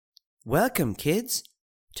Welcome, kids,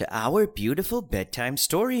 to our beautiful bedtime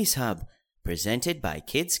stories hub presented by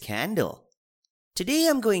Kids Candle. Today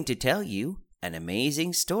I'm going to tell you an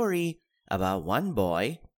amazing story about one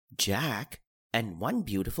boy, Jack, and one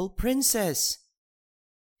beautiful princess.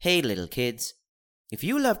 Hey, little kids, if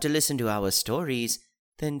you love to listen to our stories,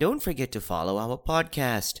 then don't forget to follow our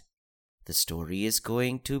podcast. The story is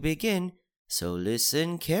going to begin, so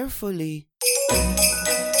listen carefully.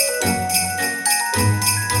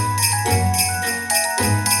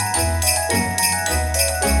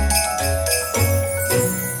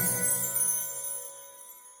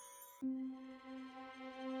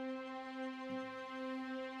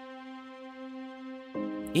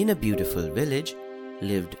 In a beautiful village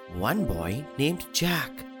lived one boy named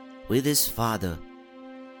Jack with his father.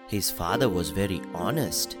 His father was very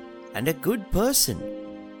honest and a good person.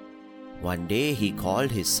 One day he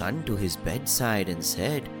called his son to his bedside and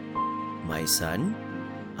said, "My son,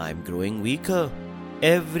 I'm growing weaker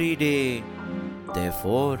every day.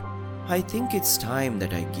 Therefore, I think it's time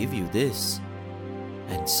that I give you this."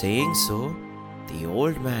 And saying so, the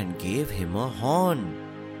old man gave him a horn.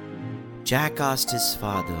 Jack asked his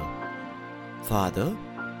father, "Father,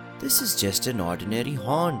 this is just an ordinary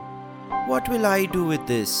horn. What will I do with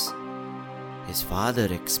this?" His father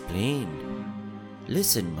explained,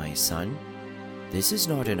 "Listen, my son, this is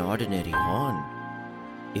not an ordinary horn.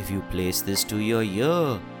 If you place this to your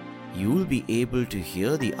ear, you will be able to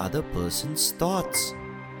hear the other person's thoughts,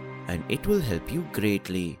 and it will help you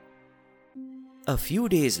greatly." A few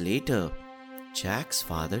days later, Jack's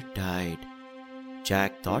father died.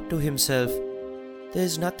 Jack thought to himself,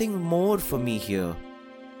 "There's nothing more for me here.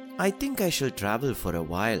 I think I shall travel for a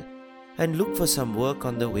while and look for some work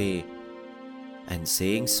on the way." And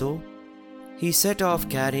saying so, he set off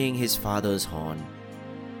carrying his father's horn.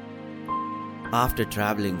 After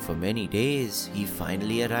traveling for many days, he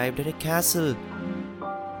finally arrived at a castle.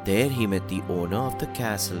 There he met the owner of the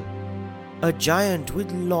castle, a giant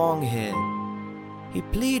with long hair. He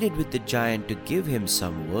pleaded with the giant to give him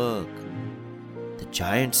some work. The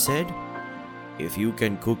giant said, "If you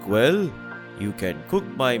can cook well, you can cook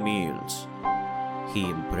my meals." He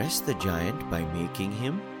impressed the giant by making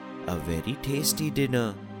him a very tasty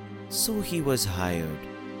dinner, so he was hired.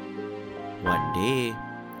 One day,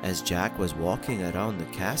 as Jack was walking around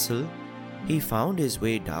the castle, he found his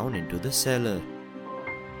way down into the cellar.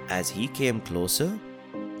 As he came closer,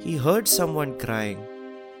 he heard someone crying.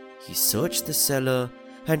 He searched the cellar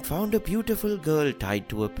and found a beautiful girl tied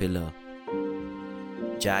to a pillar.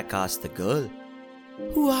 Jack asked the girl,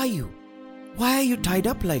 "Who are you? Why are you tied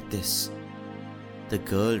up like this?" The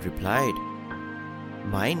girl replied,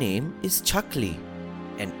 "My name is Chuckly,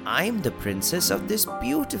 and I'm the princess of this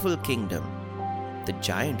beautiful kingdom. The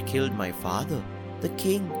giant killed my father, the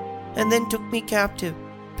king, and then took me captive.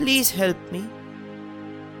 Please help me."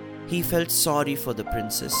 He felt sorry for the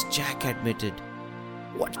princess. Jack admitted,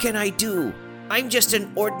 "What can I do? I'm just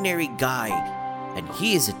an ordinary guy, and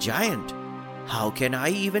he is a giant. How can I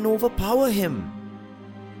even overpower him?"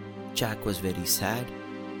 Jack was very sad.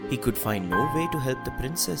 He could find no way to help the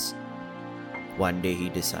princess. One day he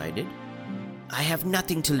decided, "I have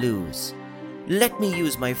nothing to lose. Let me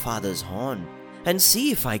use my father's horn and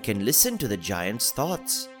see if I can listen to the giant's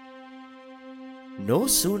thoughts." No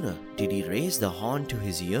sooner did he raise the horn to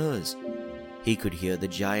his ears, he could hear the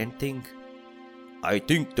giant think, "I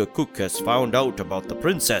think the cook has found out about the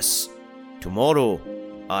princess. Tomorrow,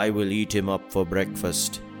 I will eat him up for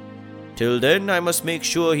breakfast. Till then, I must make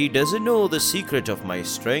sure he doesn't know the secret of my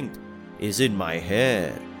strength is in my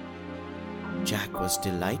hair." Jack was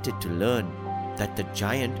delighted to learn that the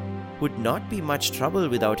giant would not be much trouble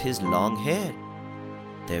without his long hair.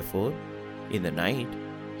 Therefore, in the night,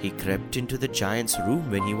 he crept into the giant's room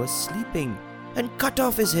when he was sleeping and cut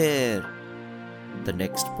off his hair. The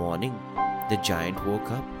next morning, the giant woke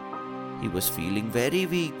up. He was feeling very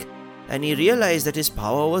weak, and he realized that his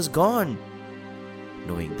power was gone.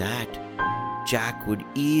 Knowing that, Jack would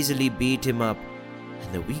easily beat him up,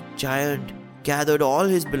 and the weak giant gathered all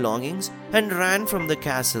his belongings and ran from the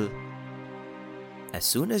castle. As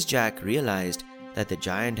soon as Jack realized that the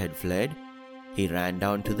giant had fled, he ran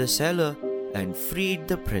down to the cellar and freed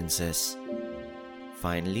the princess.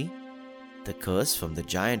 Finally, the curse from the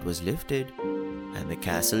giant was lifted, and the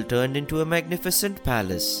castle turned into a magnificent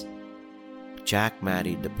palace. Jack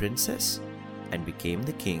married the princess and became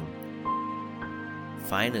the king.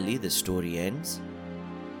 Finally, the story ends.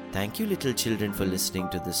 Thank you, little children, for listening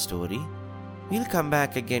to this story. We'll come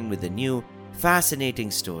back again with a new,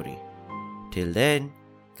 fascinating story. Till then,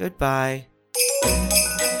 goodbye.